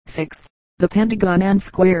6. The pentagon and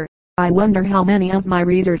square. I wonder how many of my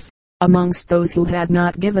readers, amongst those who have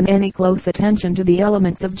not given any close attention to the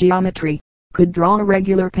elements of geometry, could draw a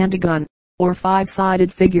regular pentagon, or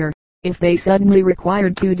five-sided figure, if they suddenly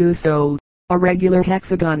required to do so. A regular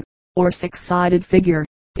hexagon, or six-sided figure,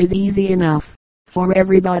 is easy enough, for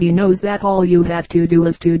everybody knows that all you have to do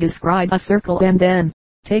is to describe a circle and then,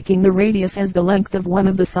 taking the radius as the length of one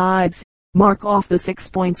of the sides, mark off the 6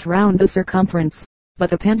 points round the circumference.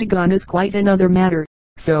 But a pentagon is quite another matter.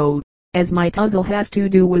 So, as my puzzle has to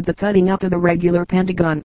do with the cutting up of a regular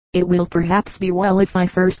pentagon, it will perhaps be well if I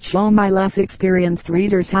first show my less experienced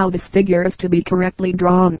readers how this figure is to be correctly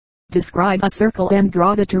drawn. Describe a circle and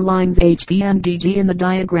draw the two lines HB and DG in the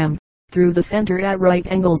diagram, through the center at right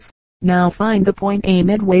angles. Now find the point A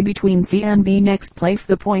midway between C and B. Next place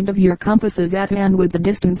the point of your compasses at and with the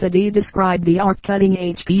distance at E. Describe the arc cutting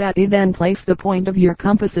HB at E. Then place the point of your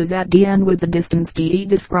compasses at D and with the distance DE.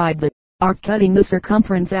 Describe the arc cutting the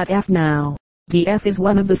circumference at F. Now, DF is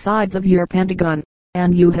one of the sides of your pentagon,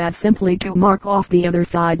 and you have simply to mark off the other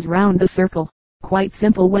sides round the circle. Quite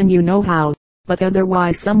simple when you know how, but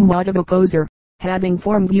otherwise somewhat of a poser. Having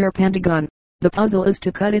formed your pentagon, the puzzle is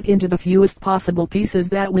to cut it into the fewest possible pieces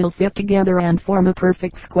that will fit together and form a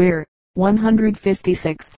perfect square.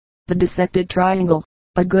 156. The dissected triangle.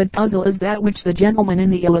 A good puzzle is that which the gentleman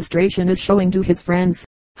in the illustration is showing to his friends.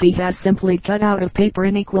 He has simply cut out of paper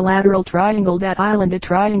an equilateral triangle, that island a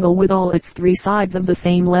triangle with all its three sides of the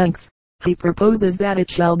same length. He proposes that it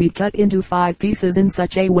shall be cut into 5 pieces in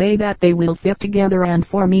such a way that they will fit together and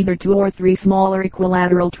form either 2 or 3 smaller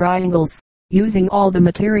equilateral triangles, using all the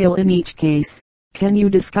material in each case. Can you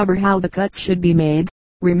discover how the cuts should be made?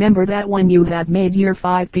 Remember that when you have made your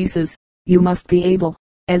 5 pieces, you must be able,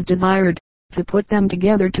 as desired, to put them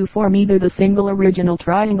together to form either the single original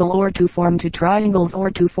triangle, or to form 2 triangles,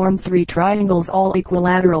 or to form 3 triangles all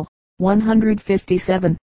equilateral.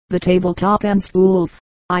 157. The tabletop and stools.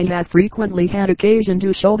 I have frequently had occasion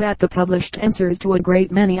to show that the published answers to a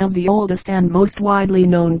great many of the oldest and most widely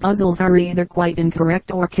known puzzles are either quite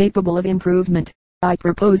incorrect or capable of improvement. I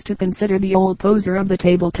propose to consider the old poser of the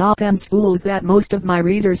tabletop and stools that most of my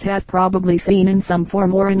readers have probably seen in some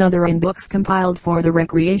form or another in books compiled for the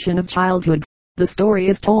recreation of childhood. The story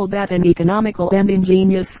is told that an economical and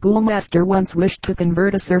ingenious schoolmaster once wished to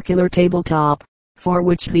convert a circular tabletop, for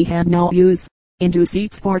which he had no use, into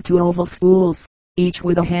seats for 2 oval stools, each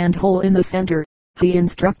with a hand hole in the center. He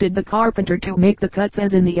instructed the carpenter to make the cuts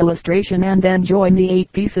as in the illustration and then join the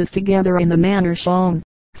 8 pieces together in the manner shown.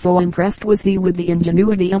 So impressed was he with the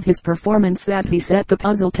ingenuity of his performance that he set the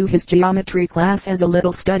puzzle to his geometry class as a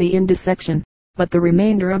little study in dissection. But the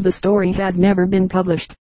remainder of the story has never been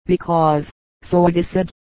published, because, so it is said,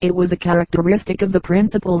 it was a characteristic of the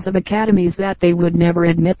principals of academies that they would never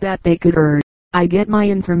admit that they could err. I get my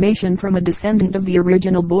information from a descendant of the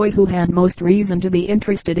original boy who had most reason to be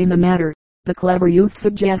interested in the matter. The clever youth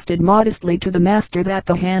suggested modestly to the master that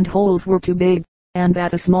the hand holes were too big, and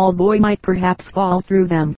that a small boy might perhaps fall through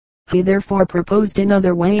them. He therefore proposed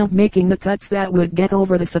another way of making the cuts that would get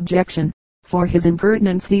over this objection. For his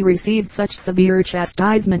impertinence he received such severe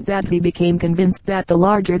chastisement that he became convinced that the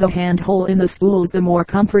larger the hand hole in the stools the more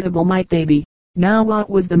comfortable might they be. Now what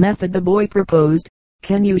was the method the boy proposed?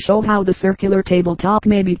 Can you show how the circular tabletop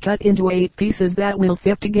may be cut into 8 pieces that will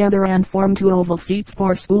fit together and form 2 oval seats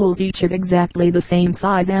for stools, each of exactly the same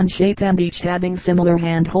size and shape and each having similar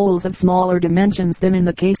hand holes of smaller dimensions than in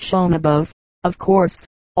the case shown above? Of course,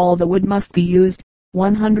 all the wood must be used.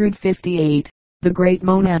 158. The Great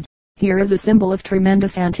Monad. Here is a symbol of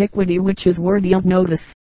tremendous antiquity which is worthy of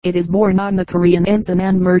notice. It is borne on the Korean ensign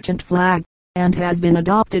and merchant flag, and has been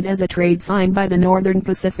adopted as a trade sign by the Northern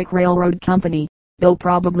Pacific Railroad Company, though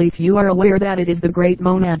probably few are aware that it is the Great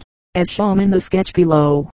Monad, as shown in the sketch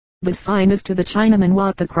below. The sign is to the Chinaman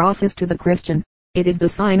what the cross is to the Christian. It is the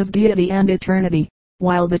sign of deity and eternity,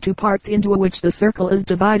 while the 2 parts into which the circle is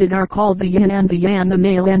divided are called the yin and the yang, the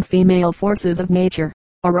male and female forces of nature.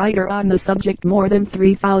 A writer on the subject more than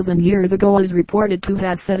 3,000 years ago is reported to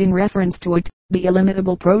have said in reference to it, the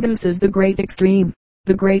illimitable produces the great extreme.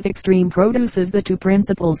 The great extreme produces the 2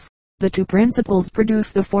 principles. The 2 principles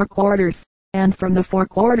produce the 4 quarters, and from the 4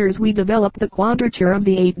 quarters we develop the quadrature of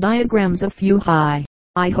the 8 diagrams of Fu High.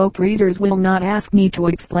 I hope readers will not ask me to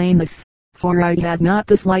explain this, for I have not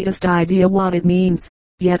the slightest idea what it means.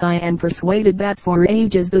 Yet I am persuaded that for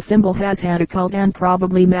ages the symbol has had occult and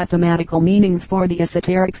probably mathematical meanings for the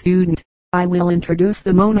esoteric student. I will introduce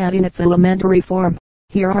the monad in its elementary form.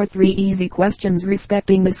 Here are 3 easy questions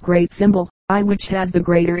respecting this great symbol. I, which has the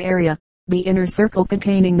greater area? The inner circle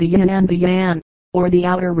containing the yin and the yang, or the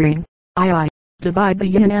outer ring? I, Divide the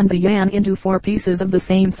yin and the yang into 4 pieces of the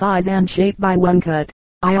same size and shape by 1 cut.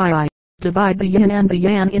 I. Divide the yin and the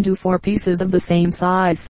yang into 4 pieces of the same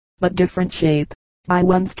size, but different shape, by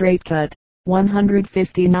 1 straight cut.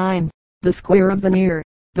 159. The square of veneer.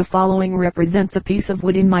 The following represents a piece of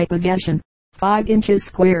wood in my possession, 5 inches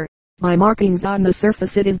square. By markings on the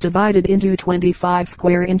surface it is divided into 25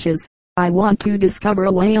 square inches. I want to discover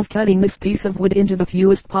a way of cutting this piece of wood into the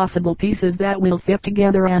fewest possible pieces that will fit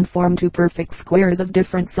together and form 2 perfect squares of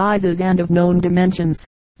different sizes and of known dimensions.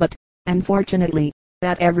 But, unfortunately,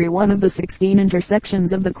 at every one of the 16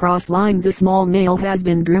 intersections of the cross lines a small nail has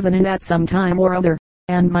been driven in at some time or other,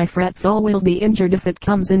 and my fret saw will be injured if it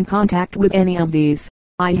comes in contact with any of these.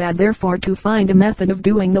 I had therefore to find a method of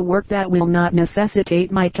doing the work that will not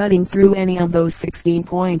necessitate my cutting through any of those 16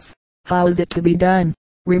 points. How is it to be done?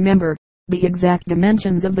 Remember, the exact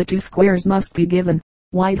dimensions of the 2 squares must be given.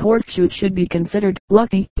 White horseshoes should be considered.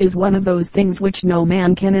 Lucky is one of those things which no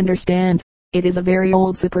man can understand. It is a very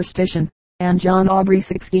old superstition, and John Aubrey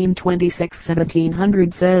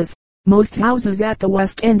 1626-1700 says, most houses at the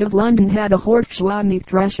west end of London had a horseshoe on the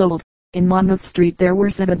threshold. In Monmouth Street there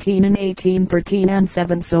were 17 in 1813 and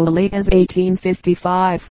 7 so late as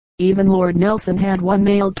 1855. Even Lord Nelson had one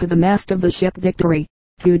nailed to the mast of the ship Victory.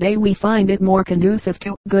 Today we find it more conducive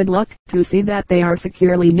to good luck to see that they are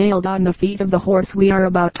securely nailed on the feet of the horse we are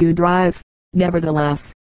about to drive.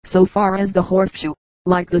 Nevertheless, so far as the horseshoe,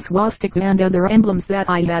 like the swastika and other emblems that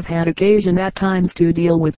I have had occasion at times to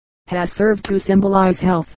deal with, has served to symbolize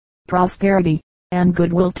health, prosperity, and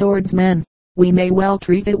goodwill towards men, we may well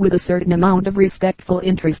treat it with a certain amount of respectful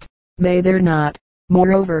interest. May there not,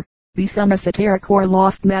 moreover, be some esoteric or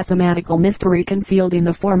lost mathematical mystery concealed in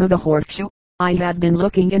the form of a horseshoe? I have been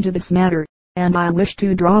looking into this matter, and I wish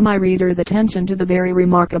to draw my reader's attention to the very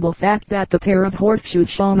remarkable fact that the pair of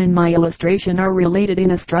horseshoes shown in my illustration are related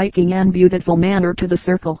in a striking and beautiful manner to the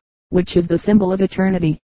circle, which is the symbol of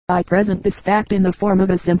eternity. I present this fact in the form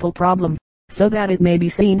of a simple problem, so that it may be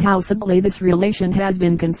seen how subtly this relation has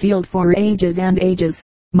been concealed for ages and ages.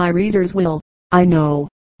 My readers will, I know,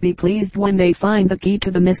 be pleased when they find the key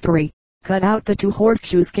to the mystery. Cut out the 2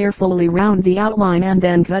 horseshoes carefully round the outline and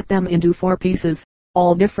then cut them into 4 pieces,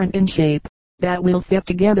 all different in shape, that will fit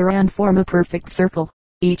together and form a perfect circle.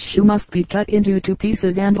 Each shoe must be cut into 2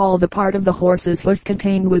 pieces and all the part of the horse's hoof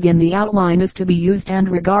contained within the outline is to be used and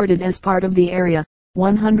regarded as part of the area.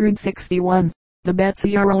 161. The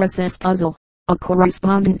Betsy ROSS puzzle. A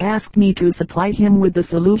correspondent asked me to supply him with the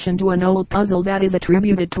solution to an old puzzle that is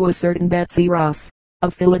attributed to a certain Betsy Ross,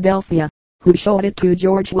 of Philadelphia, who showed it to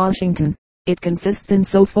George Washington. It consists in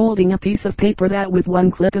so folding a piece of paper that with one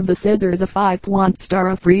clip of the scissors a 5-point star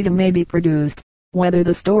of freedom may be produced. Whether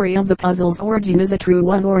the story of the puzzle's origin is a true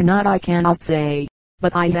one or not I cannot say,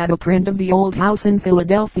 but I had a print of the old house in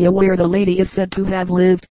Philadelphia where the lady is said to have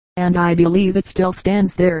lived, and I believe it still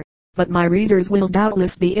stands there. But my readers will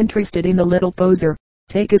doubtless be interested in the little poser.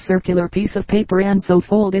 Take a circular piece of paper and so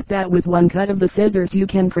fold it that with one cut of the scissors you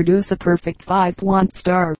can produce a perfect 5-point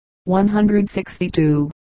star. 162.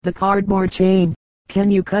 The cardboard chain. Can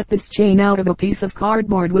you cut this chain out of a piece of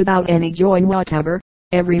cardboard without any join whatever?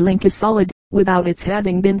 Every link is solid, without its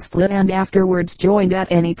having been split and afterwards joined at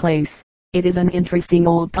any place. It is an interesting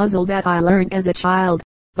old puzzle that I learned as a child,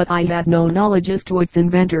 but I had no knowledge as to its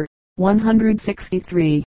inventor.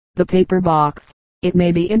 163. The paper box. It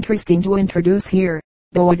may be interesting to introduce here,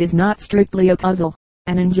 though it is not strictly a puzzle,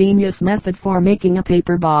 an ingenious method for making a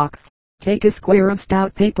paper box. Take a square of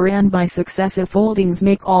stout paper and by successive foldings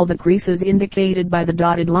make all the creases indicated by the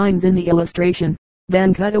dotted lines in the illustration.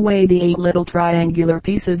 Then cut away the 8 little triangular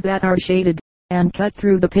pieces that are shaded, and cut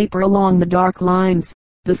through the paper along the dark lines.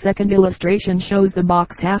 The second illustration shows the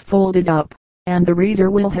box half folded up, and the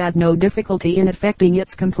reader will have no difficulty in effecting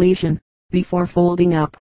its completion. Before folding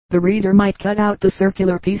up, the reader might cut out the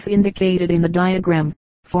circular piece indicated in the diagram,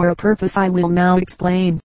 for a purpose I will now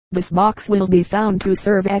explain. This box will be found to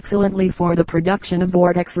serve excellently for the production of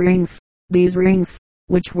vortex rings. These rings,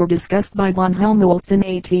 which were discussed by von Helmholtz in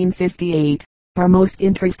 1858, are most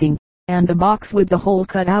interesting, and the box with the hole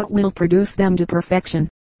cut out will produce them to perfection.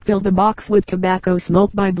 Fill the box with tobacco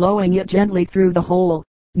smoke by blowing it gently through the hole.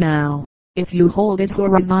 Now, if you hold it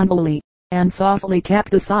horizontally, and softly tap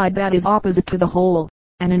the side that is opposite to the hole,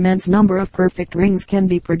 an immense number of perfect rings can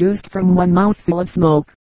be produced from one mouthful of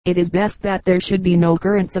smoke. It is best that there should be no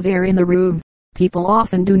currents of air in the room. People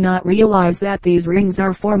often do not realize that these rings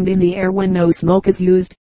are formed in the air when no smoke is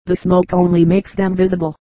used. The smoke only makes them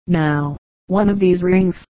visible. Now, one of these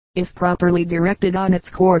rings, if properly directed on its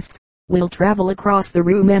course, will travel across the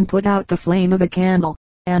room and put out the flame of a candle.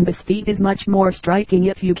 And this feat is much more striking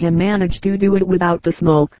if you can manage to do it without the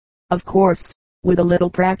smoke. Of course, With a little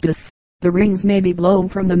practice, the rings may be blown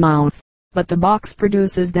from the mouth, but the box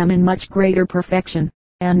produces them in much greater perfection,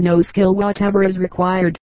 and no skill whatever is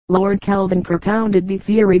required. Lord Kelvin propounded the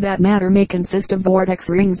theory that matter may consist of vortex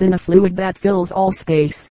rings in a fluid that fills all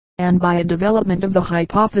space, and by a development of the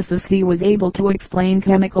hypothesis he was able to explain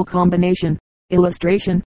chemical combination.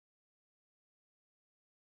 Illustration.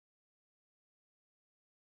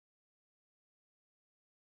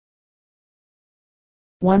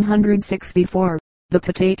 (164). The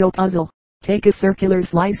potato puzzle. Take a circular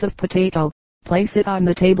slice of potato, place it on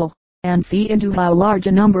the table, and see into how large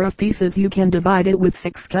a number of pieces you can divide it with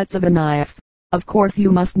 6 cuts of a knife. Of course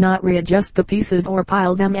you must not readjust the pieces or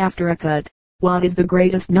pile them after a cut. What is the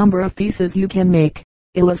greatest number of pieces you can make?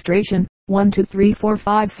 Illustration. 1 2 3 4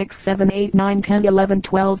 5 6 7 8 9 10 11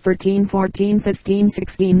 12 13 14 15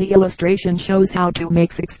 16. The illustration shows how to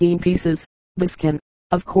make 16 pieces. This can,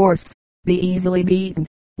 of course, be easily beaten.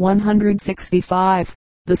 165.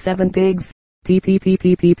 The 7 pigs.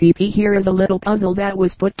 Here is a little puzzle that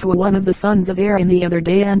was put to one of the sons of Aaron the other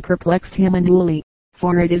day and perplexed him unduly,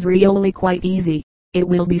 for it is really quite easy. It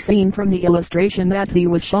will be seen from the illustration that he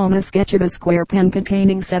was shown a sketch of a square pen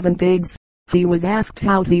containing 7 pigs. He was asked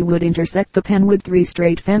how he would intersect the pen with 3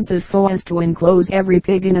 straight fences so as to enclose every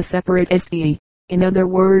pig in a separate STE. In other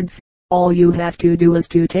words, all you have to do is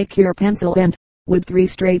to take your pencil and, with 3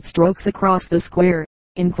 straight strokes across the square,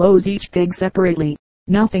 enclose each pig separately.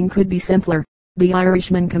 Nothing could be simpler. The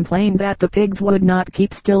Irishman complained that the pigs would not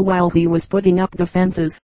keep still while he was putting up the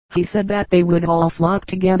fences. He said that they would all flock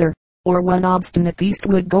together, or one obstinate beast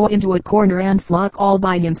would go into a corner and flock all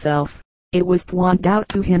by himself. It was pointed out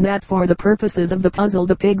to him that for the purposes of the puzzle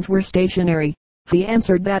the pigs were stationary. He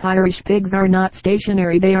answered that Irish pigs are not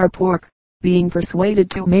stationary, they are pork. Being persuaded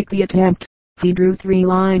to make the attempt, he drew 3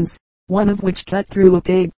 lines, one of which cut through a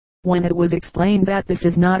pig. When it was explained that this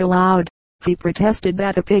is not allowed, he protested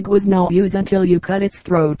that a pig was no use until you cut its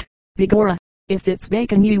throat. Begorra, if it's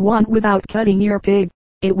bacon you want without cutting your pig,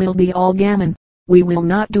 it will be all gammon. We will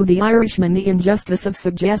not do the Irishman the injustice of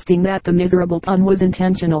suggesting that the miserable pun was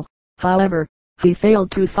intentional. However, he failed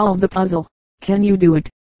to solve the puzzle. Can you do it?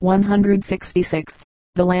 166.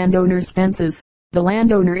 The landowner's fences. The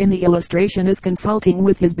landowner in the illustration is consulting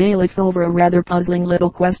with his bailiff over a rather puzzling little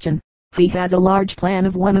question. He has a large plan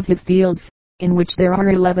of one of his fields, in which there are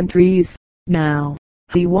 11 trees. Now,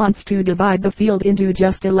 he wants to divide the field into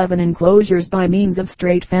just 11 enclosures by means of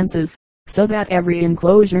straight fences, so that every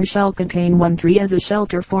enclosure shall contain 1 tree as a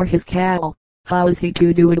shelter for his cattle. How is he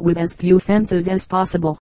to do it with as few fences as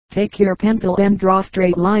possible? Take your pencil and draw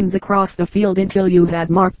straight lines across the field until you have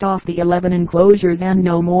marked off the 11 enclosures and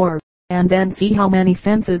no more, and then see how many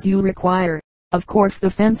fences you require. Of course the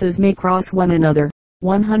fences may cross one another.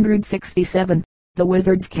 167. The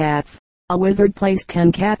wizard's cats. A wizard placed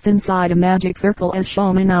 10 cats inside a magic circle as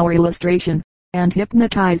shown in our illustration, and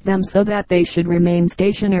hypnotized them so that they should remain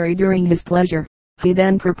stationary during his pleasure. He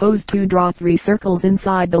then proposed to draw 3 circles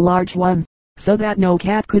inside the large one, so that no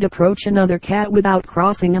cat could approach another cat without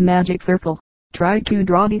crossing a magic circle. Try to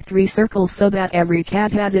draw the 3 circles so that every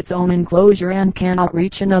cat has its own enclosure and cannot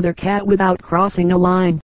reach another cat without crossing a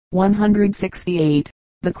line. 168.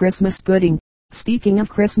 The Christmas pudding. Speaking of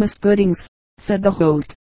Christmas puddings, said the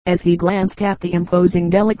host, as he glanced at the imposing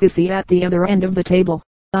delicacy at the other end of the table,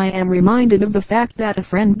 I am reminded of the fact that a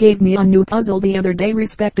friend gave me a new puzzle the other day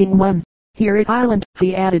respecting one. Here at Island,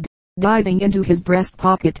 he added, diving into his breast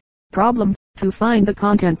pocket. Problem, to find the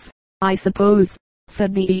contents, I suppose,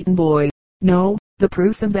 said the Eton boy. No, the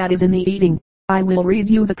proof of that is in the eating. I will read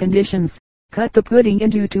you the conditions. Cut the pudding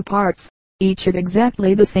into 2 parts, each of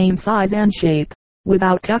exactly the same size and shape,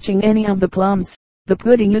 without touching any of the plums. The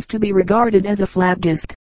pudding is to be regarded as a flat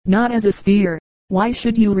disc, not as a sphere. Why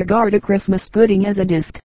should you regard a Christmas pudding as a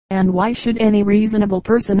disc? And why should any reasonable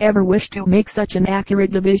person ever wish to make such an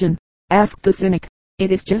accurate division? Asked the cynic.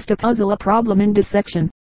 It is just a puzzle, a problem in dissection.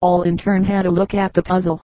 All in turn had a look at the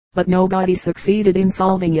puzzle, but nobody succeeded in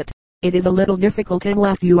solving it. It is a little difficult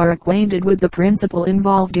unless you are acquainted with the principle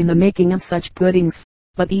involved in the making of such puddings,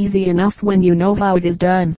 but easy enough when you know how it is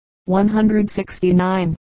done.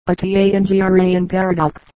 169. A Tangram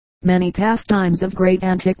paradox. Many pastimes of great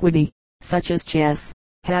antiquity, such as chess,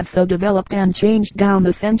 have so developed and changed down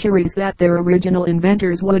the centuries that their original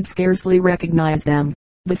inventors would scarcely recognize them.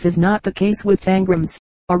 This is not the case with tangrams,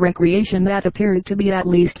 a recreation that appears to be at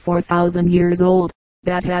least 4,000 years old,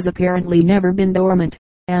 that has apparently never been dormant,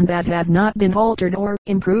 and that has not been altered or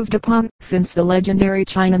improved upon since the legendary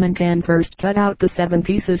Chinaman Tan first cut out the 7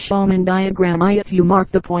 pieces shown in diagram I. If you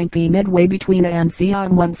mark the point P midway between A and C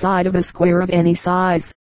on one side of a square of any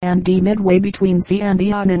size, and D midway between C and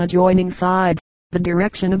E on an adjoining side, The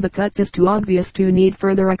direction of the cuts is too obvious to need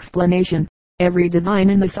further explanation. Every design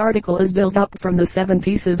in this article is built up from the 7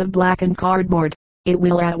 pieces of blackened cardboard. It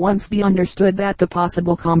will at once be understood that the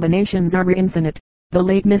possible combinations are infinite. The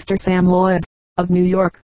late Mr. Sam Lloyd, of New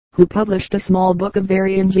York, who published a small book of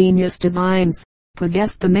very ingenious designs,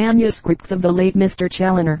 possessed the manuscripts of the late Mr.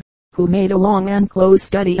 Challoner, who made a long and close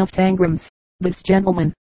study of tangrams. This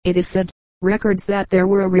gentleman, it is said, records that there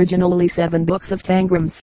were originally 7 books of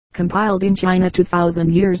tangrams, compiled in China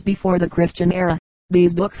 2,000 years before the Christian era.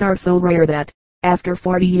 These books are so rare that, after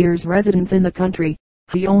 40 years' residence in the country,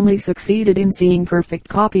 he only succeeded in seeing perfect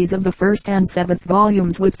copies of the first and 7th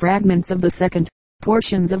volumes with fragments of the second.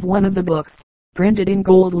 Portions of one of the books, printed in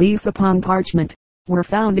gold leaf upon parchment, were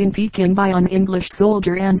found in Peking by an English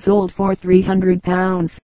soldier and sold for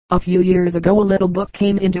 £300. A few years ago a little book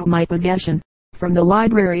came into my possession, from the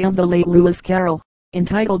library of the late Lewis Carroll,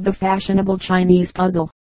 entitled The Fashionable Chinese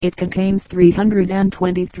Puzzle. It contains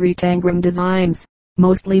 323 tangram designs,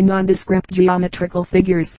 mostly nondescript geometrical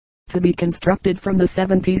figures, to be constructed from the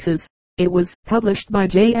 7 pieces. It was published by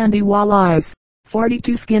J. Andy Wallives,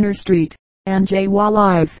 42 Skinner Street, and J.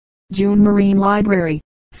 Wallives, June Marine Library,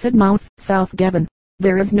 Sidmouth, South Devon.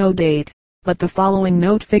 There is no date, but the following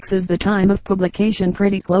note fixes the time of publication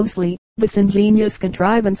pretty closely. This ingenious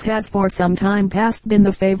contrivance has for some time past been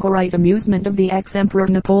the favorite amusement of the ex-Emperor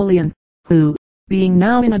Napoleon, who, being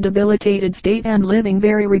now in a debilitated state and living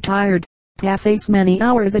very retired, passes many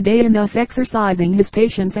hours a day in thus exercising his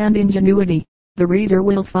patience and ingenuity. The reader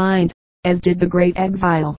will find, as did the great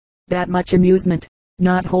exile, that much amusement,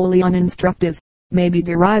 not wholly uninstructive, may be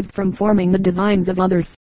derived from forming the designs of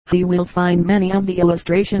others. He will find many of the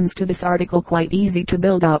illustrations to this article quite easy to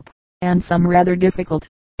build up, and some rather difficult.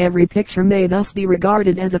 Every picture may thus be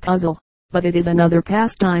regarded as a puzzle, but it is another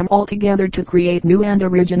pastime altogether to create new and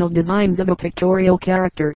original designs of a pictorial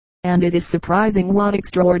character, and it is surprising what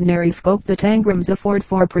extraordinary scope the tangrams afford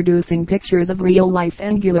for producing pictures of real life,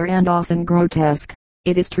 angular and often grotesque.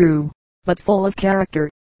 It is true, but full of character.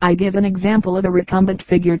 I give an example of a recumbent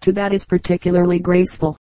figure that is particularly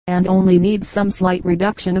graceful, and only needs some slight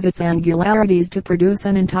reduction of its angularities to produce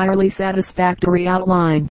an entirely satisfactory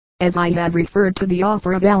outline. As I have referred to the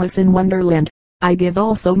author of Alice in Wonderland, I give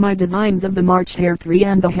also my designs of the March Hare 3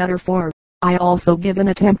 and the Header 4. I also give an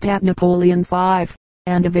attempt at Napoleon 5,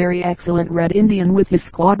 and a very excellent Red Indian with his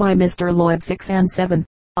squad by Mr. Lloyd 6 and 7.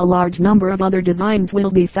 A large number of other designs will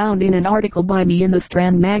be found in an article by me in the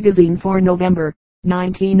Strand Magazine for November,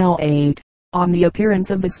 1908. On the appearance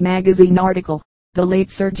of this magazine article, the late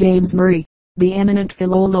Sir James Murray, the eminent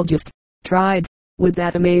philologist, tried, with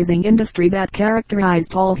that amazing industry that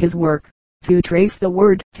characterized all his work, to trace the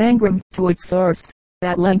word tangram to its source.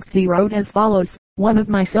 At length he wrote as follows: one of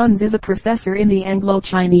my sons is a professor in the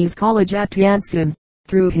Anglo-Chinese College at Tientsin.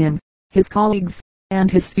 Through him, his colleagues,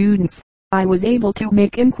 and his students, I was able to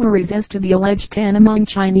make inquiries as to the alleged tan among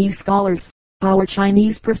Chinese scholars. Our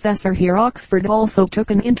Chinese professor here Oxford also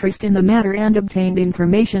took an interest in the matter and obtained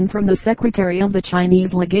information from the secretary of the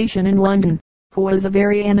Chinese legation in London, who was a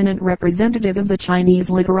very eminent representative of the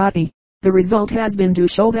Chinese literati. The result has been to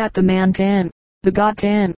show that the man Tan, the god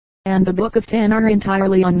Tan, and the book of Tan are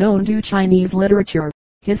entirely unknown to Chinese literature,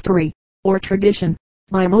 history, or tradition.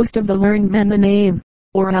 By most of the learned men the name,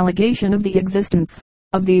 or allegation of the existence,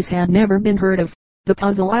 of these had never been heard of. The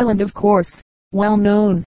Puzzle Island, of course, well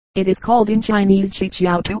known. It is called in Chinese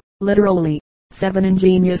Chichiao, literally, 7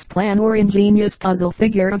 ingenious plan or ingenious puzzle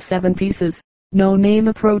figure of 7 pieces. No name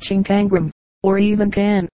approaching tangram, or even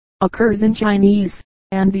tan, occurs in Chinese,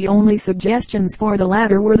 and the only suggestions for the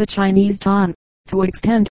latter were the Chinese tan, to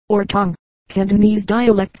extend, or tongue, Cantonese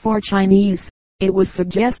dialect for Chinese. It was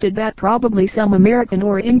suggested that probably some American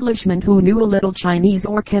or Englishman who knew a little Chinese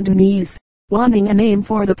or Cantonese, wanting a name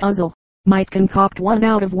for the puzzle, might concoct one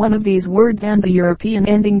out of one of these words and the European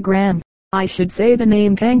ending gram. I should say the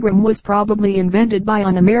name tangram was probably invented by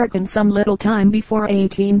an American some little time before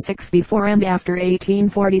 1864 and after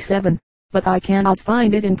 1847, but I cannot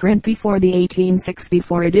find it in print before the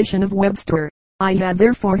 1864 edition of Webster. I have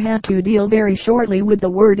therefore had to deal very shortly with the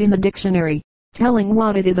word in the dictionary, telling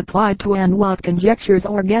what it is applied to and what conjectures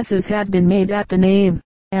or guesses have been made at the name,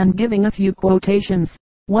 and giving a few quotations,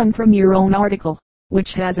 one from your own article,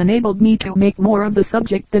 which has enabled me to make more of the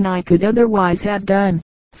subject than I could otherwise have done.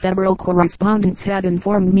 Several correspondents have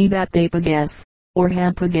informed me that they possess, or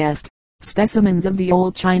had possessed, specimens of the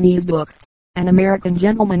old Chinese books. An American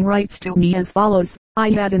gentleman writes to me as follows: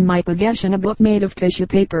 I had in my possession a book made of tissue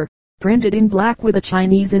paper, printed in black with a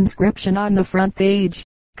Chinese inscription on the front page,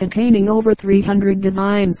 containing over 300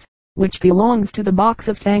 designs, which belongs to the box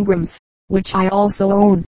of tangrams, which I also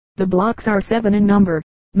own. The blocks are 7 in number,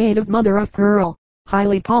 made of mother of pearl,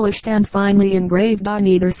 highly polished and finely engraved on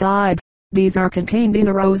either side. These are contained in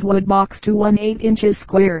a rosewood box 2 inches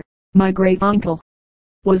square. My great uncle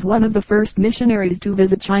was one of the first missionaries to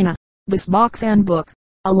visit China. This box and book,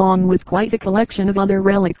 along with quite a collection of other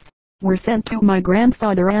relics, were sent to my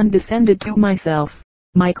grandfather and descended to myself.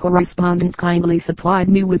 My correspondent kindly supplied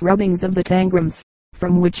me with rubbings of the tangrams,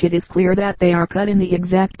 from which it is clear that they are cut in the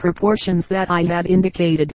exact proportions that I had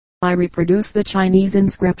indicated. I reproduce the Chinese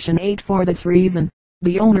inscription 8 for this reason.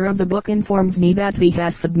 The owner of the book informs me that he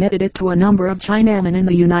has submitted it to a number of Chinamen in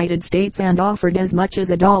the United States and offered as much as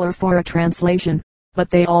 $1 for a translation, but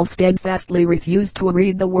they all steadfastly refused to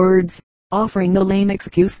read the words, offering the lame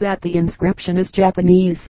excuse that the inscription is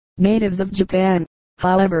Japanese. Natives of Japan,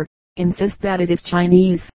 however, insist that it is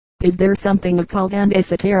Chinese. Is there something occult and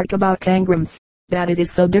esoteric about tangrams, that it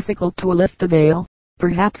is so difficult to lift the veil?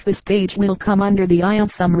 Perhaps this page will come under the eye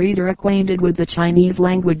of some reader acquainted with the Chinese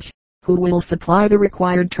language, who will supply the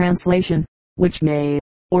required translation, which may,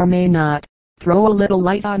 or may not, throw a little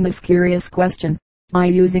light on this curious question. By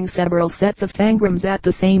using several sets of tangrams at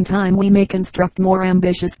the same time we may construct more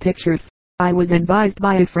ambitious pictures. I was advised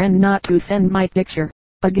by a friend not to send my picture,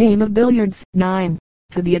 a game of billiards, 9,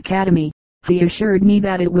 to the Academy. He assured me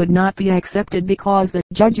that it would not be accepted because the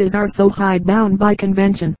judges are so hidebound by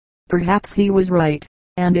convention. Perhaps he was right,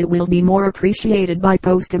 and it will be more appreciated by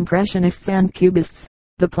post-impressionists and cubists.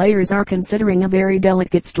 The players are considering a very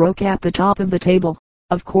delicate stroke at the top of the table.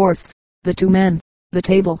 Of course, the two men, the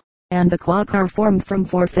table, and the clock are formed from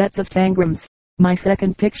 4 sets of tangrams. My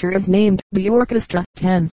second picture is named The Orchestra,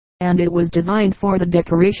 10, and it was designed for the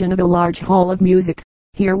decoration of a large hall of music.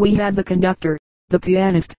 Here we have the conductor, the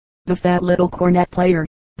pianist, the fat little cornet player,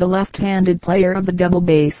 the left-handed player of the double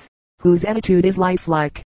bass, whose attitude is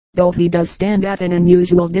lifelike, though he does stand at an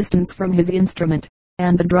unusual distance from his instrument,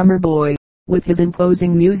 and the drummer boy, with his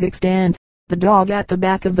imposing music stand. The dog at the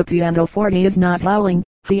back of the pianoforte is not howling,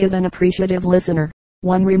 he is an appreciative listener.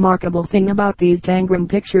 One remarkable thing about these tangram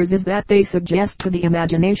pictures is that they suggest to the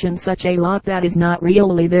imagination such a lot that is not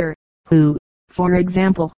really there. Who, for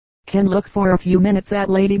example, can look for a few minutes at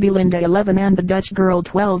Lady Belinda 11 and the Dutch girl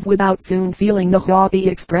 12 without soon feeling the haughty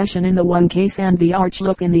expression in the one case and the arch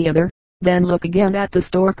look in the other? Then look again at the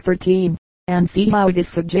stork 13, and see how it is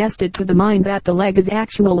suggested to the mind that the leg is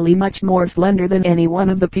actually much more slender than any one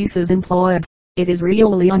of the pieces employed. It is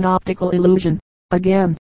really an optical illusion.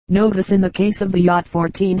 Again, notice in the case of the yacht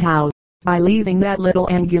 14 how, by leaving that little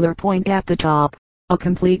angular point at the top, a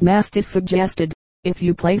complete mast is suggested. If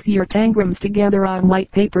you place your tangrams together on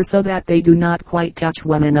white paper so that they do not quite touch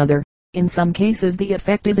one another, in some cases the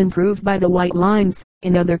effect is improved by the white lines,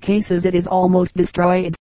 in other cases it is almost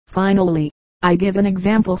destroyed. Finally, I give an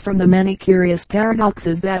example from the many curious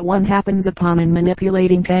paradoxes that one happens upon in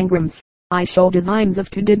manipulating tangrams. I show designs of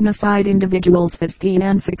 2 dignified individuals 15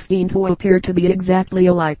 and 16 who appear to be exactly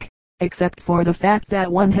alike, except for the fact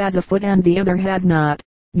that one has a foot and the other has not.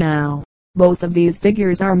 Now, both of these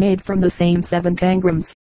figures are made from the same 7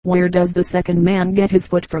 tangrams. Where does the second man get his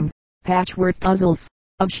foot from? Patchwork puzzles,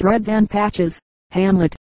 of shreds and patches.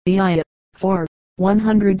 Hamlet, the 4,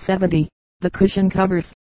 170. The cushion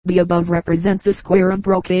covers. The above represents a square of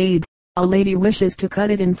brocade. A lady wishes to cut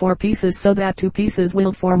it in 4 pieces so that 2 pieces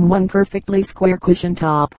will form one perfectly square cushion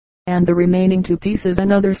top, and the remaining 2 pieces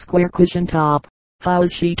another square cushion top. How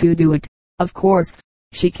is she to do it? Of course,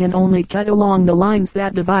 she can only cut along the lines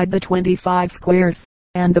that divide the 25 squares,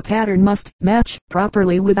 and the pattern must match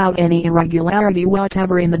properly without any irregularity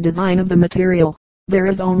whatever in the design of the material. There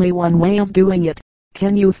is only one way of doing it.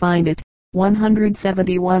 Can you find it?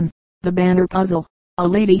 171. The banner puzzle. A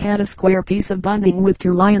lady had a square piece of bunting with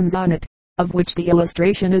 2 lions on it, of which the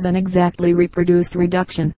illustration is an exactly reproduced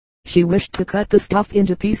reduction. She wished to cut the stuff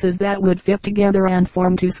into pieces that would fit together and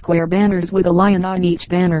form 2 square banners with a lion on each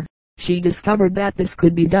banner. She discovered that this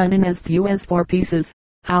could be done in as few as 4 pieces.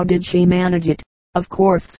 How did she manage it? Of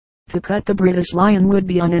course, to cut the British lion would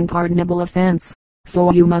be an unpardonable offense,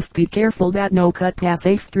 so you must be careful that no cut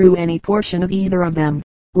passes through any portion of either of them.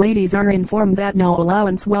 Ladies are informed that no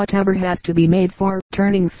allowance whatever has to be made for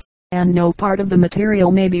turnings, and no part of the material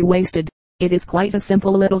may be wasted. It is quite a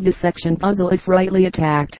simple little dissection puzzle if rightly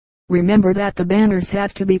attacked. Remember that the banners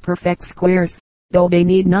have to be perfect squares, though they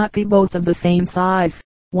need not be both of the same size.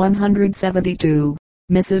 172.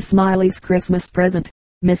 Mrs. Smiley's Christmas present.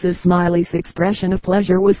 Mrs. Smiley's expression of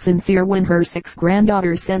pleasure was sincere when her 6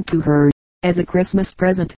 granddaughters sent to her, as a Christmas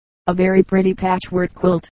present, a very pretty patchwork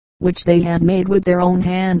quilt, which they had made with their own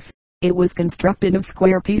hands. It was constructed of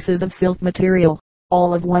square pieces of silk material,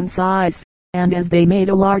 all of one size, and as they made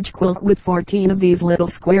a large quilt with 14 of these little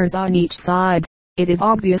squares on each side, It is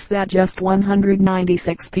obvious that just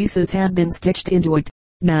 196 pieces had been stitched into it.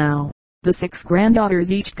 Now, the 6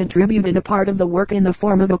 granddaughters each contributed a part of the work in the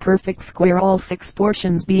form of a perfect square, all 6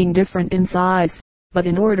 portions being different in size. But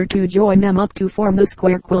in order to join them up to form the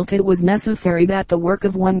square quilt, it was necessary that the work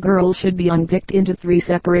of one girl should be unpicked into 3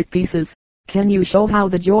 separate pieces. Can you show how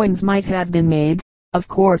the joins might have been made? Of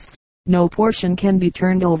course, no portion can be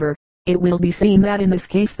turned over. It will be seen that in this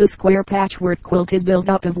case the square patchwork quilt is built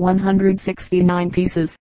up of 169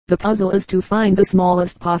 pieces. The puzzle is to find the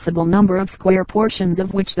smallest possible number of square portions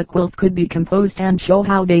of which the quilt could be composed and show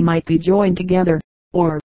how they might be joined together.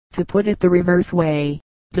 Or, to put it the reverse way,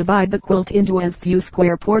 divide the quilt into as few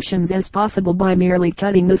square portions as possible by merely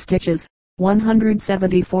cutting the stitches.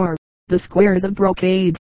 174. The squares of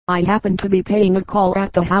brocade. I happened to be paying a call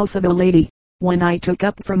at the house of a lady, when I took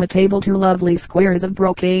up from a table 2 lovely squares of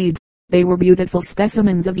brocade. They were beautiful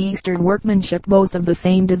specimens of Eastern workmanship, both of the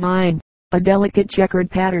same design, a delicate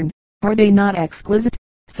checkered pattern. Are they not exquisite?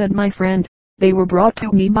 Said my friend. They were brought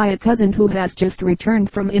to me by a cousin who has just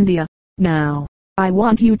returned from India. Now, I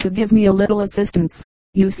want you to give me a little assistance.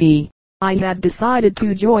 You see, I have decided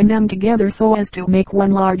to join them together so as to make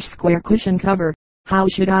one large square cushion cover. How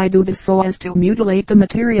should I do this so as to mutilate the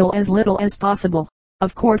material as little as possible?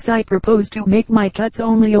 Of course I propose to make my cuts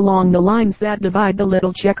only along the lines that divide the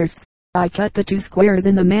little checkers. I cut the 2 squares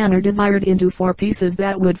in the manner desired into 4 pieces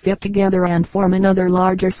that would fit together and form another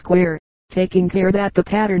larger square, taking care that the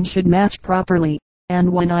pattern should match properly.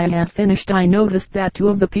 And when I had finished I noticed that 2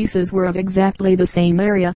 of the pieces were of exactly the same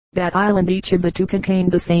area, that island each of the 2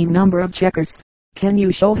 contained the same number of checkers. Can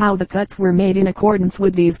you show how the cuts were made in accordance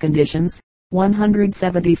with these conditions?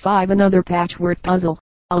 175. Another patchwork puzzle.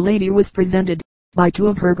 A lady was presented, by 2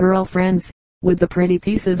 of her girl friends, with the pretty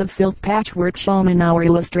pieces of silk patchwork shown in our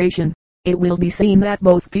illustration. It will be seen that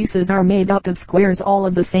both pieces are made up of squares all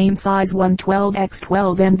of the same size, one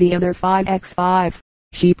 12x12 and the other 5x5.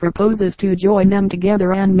 She proposes to join them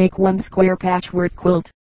together and make one square patchwork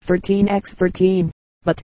quilt, 13x13.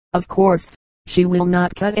 But, of course, she will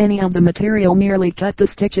not cut any of the material, merely cut the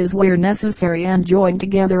stitches where necessary and join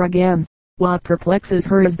together again. What perplexes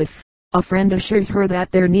her is this. A friend assures her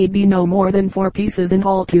that there need be no more than 4 pieces in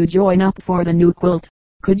all to join up for the new quilt.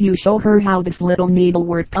 Could you show her how this little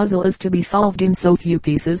needlework puzzle is to be solved in so few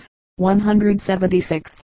pieces?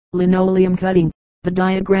 176. Linoleum cutting. The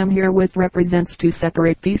diagram herewith represents 2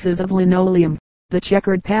 separate pieces of linoleum. The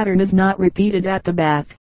checkered pattern is not repeated at the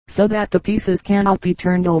back, so that the pieces cannot be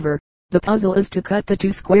turned over. The puzzle is to cut the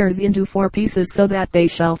 2 squares into 4 pieces so that they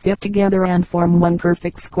shall fit together and form one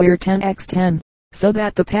perfect square 10x10, so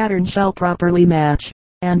that the pattern shall properly match,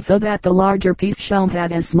 and so that the larger piece shall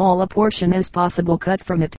have as small a portion as possible cut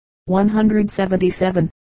from it.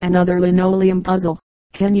 177. Another linoleum puzzle.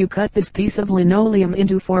 Can you cut this piece of linoleum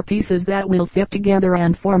into 4 pieces that will fit together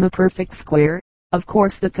and form a perfect square? Of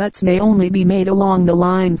course the cuts may only be made along the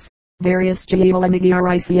lines. Various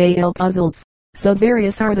geometrical puzzles. So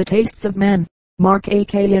various are the tastes of men. Mark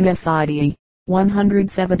Aknside.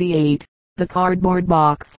 178. The cardboard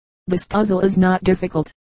box. This puzzle is not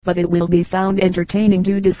difficult, but it will be found entertaining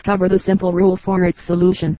to discover the simple rule for its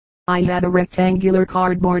solution. I had a rectangular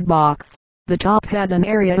cardboard box. The top has an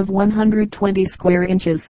area of 120 square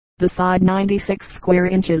inches, the side 96 square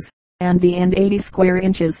inches, and the end 80 square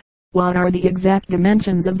inches. What are the exact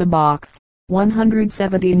dimensions of the box?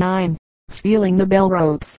 179. Stealing the bell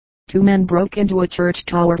ropes. 2 men broke into a church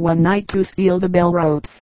tower one night to steal the bell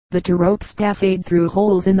ropes. The 2 ropes passed through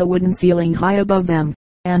holes in the wooden ceiling high above them,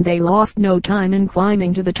 and they lost no time in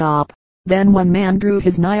climbing to the top. Then one man drew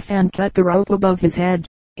his knife and cut the rope above his head,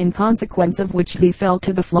 in consequence of which he fell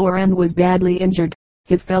to the floor and was badly injured.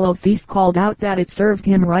 His fellow thief called out that it served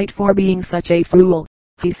him right for being such a fool.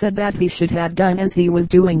 He said that he should have done as he was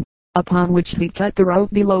doing, upon which he cut the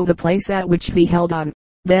rope below the place at which he held on.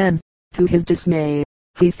 Then, to his dismay,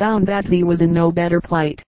 he found that he was in no better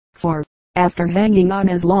plight, for, after hanging on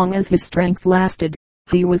as long as his strength lasted,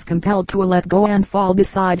 he was compelled to let go and fall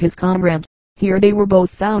beside his comrade. Here they were both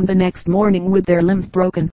found the next morning with their limbs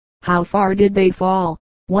broken. How far did they fall?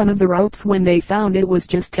 One of the ropes, when they found it, was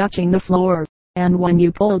just touching the floor, and when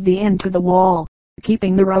you pulled the end to the wall,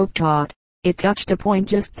 keeping the rope taut, it touched a point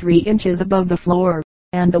just 3 inches above the floor,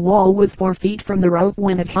 and the wall was 4 feet from the rope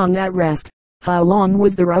when it hung at rest. How long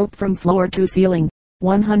was the rope from floor to ceiling?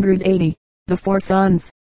 180. The 4 sons.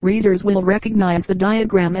 Readers will recognize the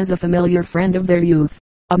diagram as a familiar friend of their youth.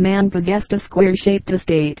 A man possessed a square-shaped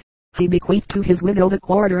estate. He bequeathed to his widow the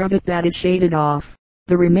quarter of it that is shaded off.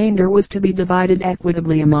 The remainder was to be divided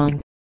equitably among